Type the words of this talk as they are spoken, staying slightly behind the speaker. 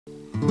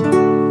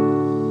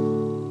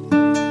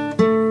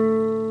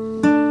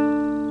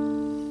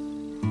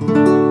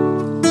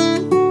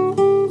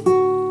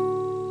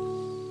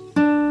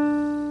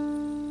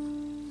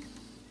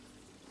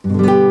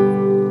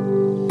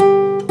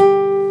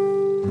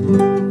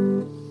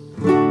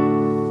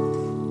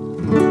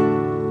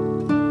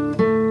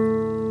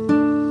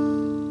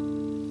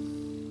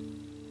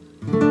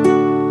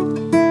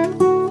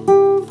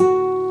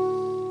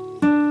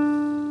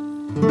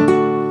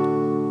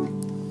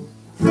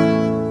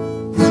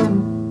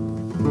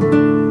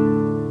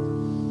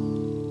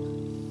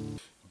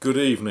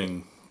Good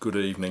evening. Good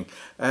evening.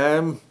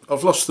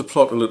 I've lost the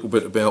plot a little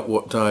bit about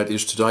what day it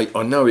is today.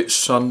 I know it's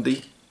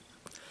Sunday.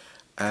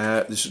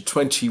 This is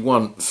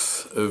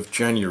 21st of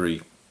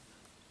January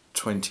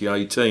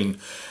 2018.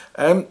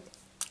 It's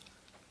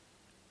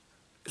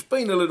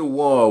been a little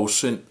while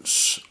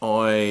since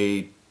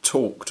I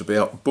talked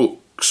about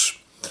books.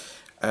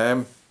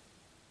 It's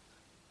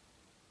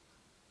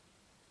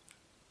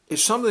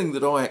something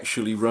that I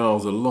actually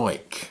rather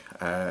like,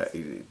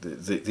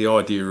 the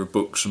idea of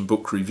books and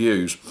book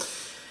reviews.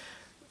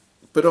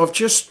 But I've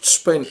just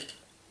spent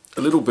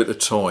a little bit of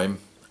time.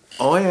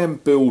 I am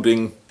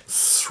building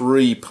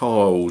 3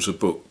 piles of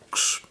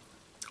books.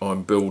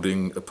 I'm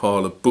building a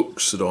pile of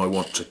books that I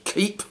want to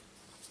keep,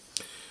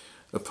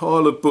 a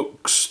pile of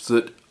books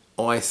that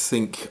I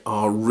think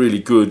are really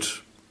good,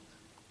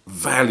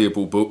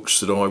 valuable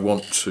books that I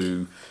want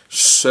to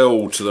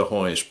sell to the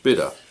highest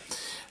bidder,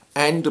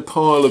 and a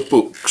pile of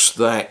books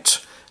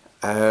that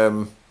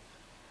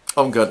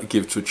I'm going to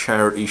give to a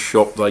charity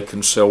shop. They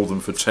can sell them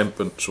for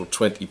 10p or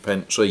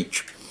 20p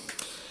each.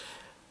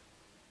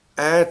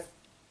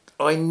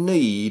 I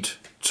need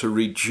to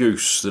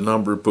reduce the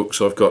number of books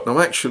I've got, and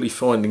I'm actually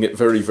finding it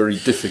very, very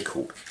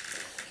difficult.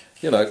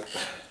 You know,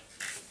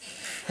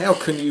 how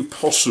can you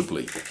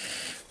possibly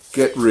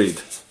get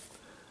rid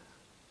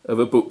of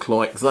a book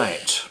like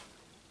that?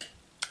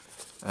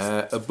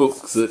 A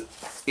book that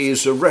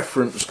is a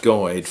reference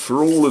guide for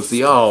all of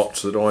the art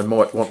that I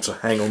might want to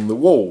hang on the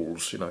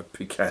walls, you know,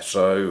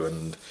 Picasso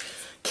and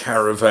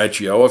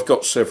Caravaggio. I've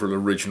got several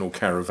original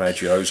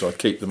Caravaggios. I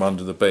keep them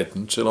under the bed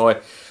until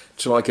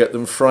I get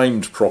them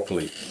framed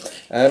properly.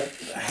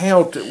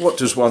 What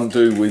does one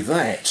do with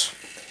that?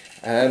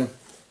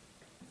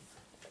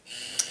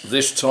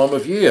 This time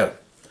of year,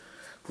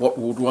 what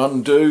would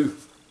one do?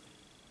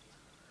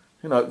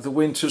 You know, The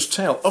Winter's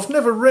Tale. I've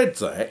never read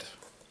that.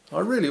 I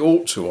really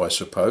ought to, I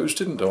suppose,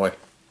 didn't I?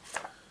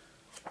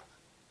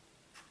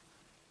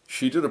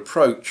 She did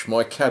approach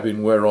my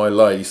cabin where I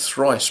lay,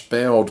 thrice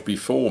bowed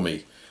before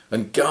me,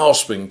 and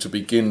gasping to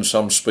begin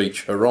some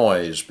speech, her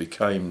eyes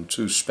became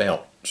 2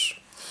 spouts.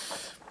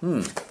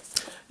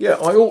 Yeah,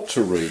 I ought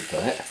to read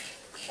that.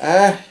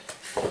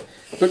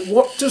 But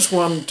what does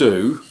one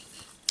do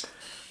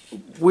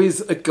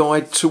with a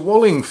guide to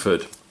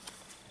Wallingford?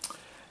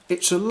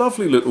 It's a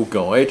lovely little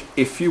guide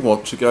if you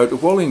want to go to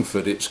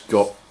Wallingford. It's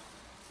got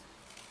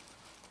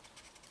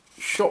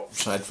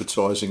shops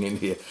advertising in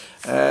here.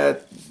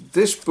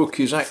 This book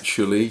is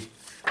actually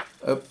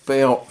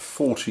about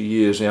 40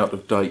 years out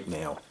of date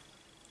now.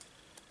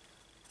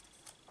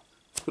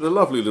 But a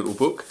lovely little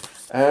book.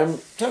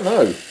 Don't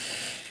know.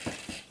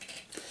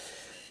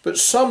 But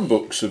some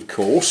books, of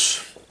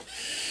course,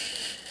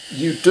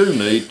 you do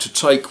need to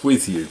take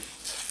with you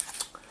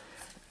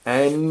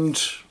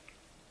and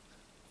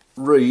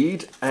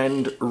read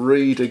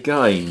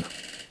again.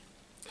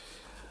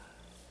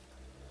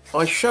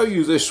 I show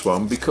you this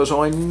one because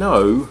I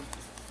know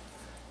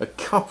a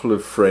couple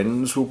of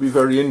friends will be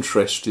very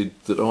interested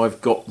that I've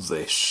got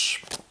this.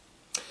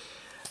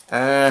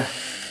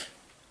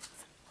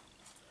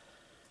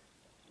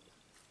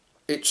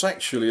 It's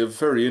actually a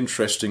very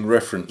interesting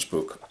reference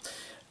book,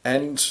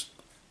 and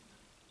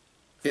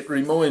it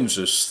reminds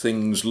us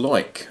things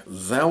like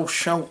thou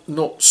shalt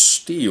not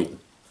steal.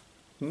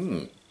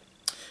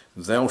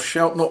 Thou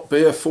shalt not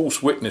bear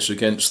false witness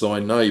against thy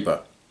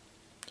neighbour.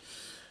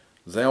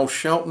 Thou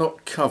shalt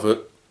not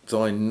covet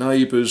thy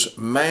neighbour's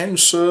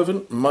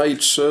manservant,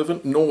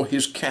 maidservant, nor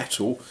his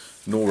cattle,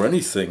 nor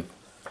anything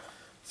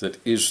that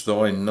is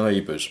thy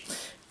neighbour's.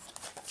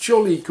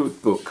 Jolly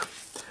good book.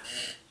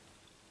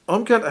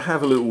 I'm going to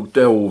have a little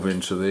delve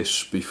into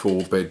this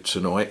before bed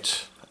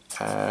tonight.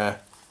 A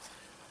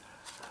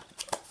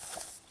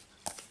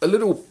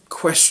little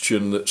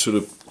question that sort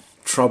of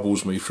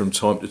troubles me from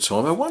time to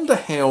time. I wonder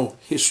how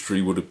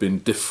history would have been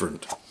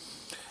different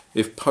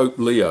if Pope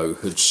Leo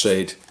had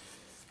said,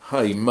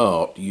 "Hey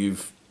Mart,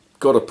 you've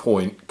got a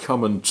point,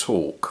 come and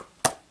talk."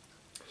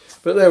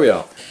 But there we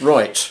are.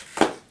 Right,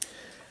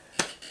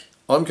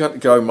 I'm going to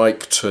go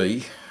make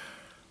tea.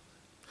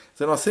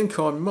 Then I think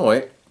I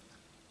might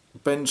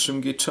bend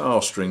some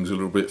guitar strings a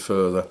little bit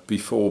further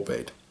before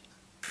bed.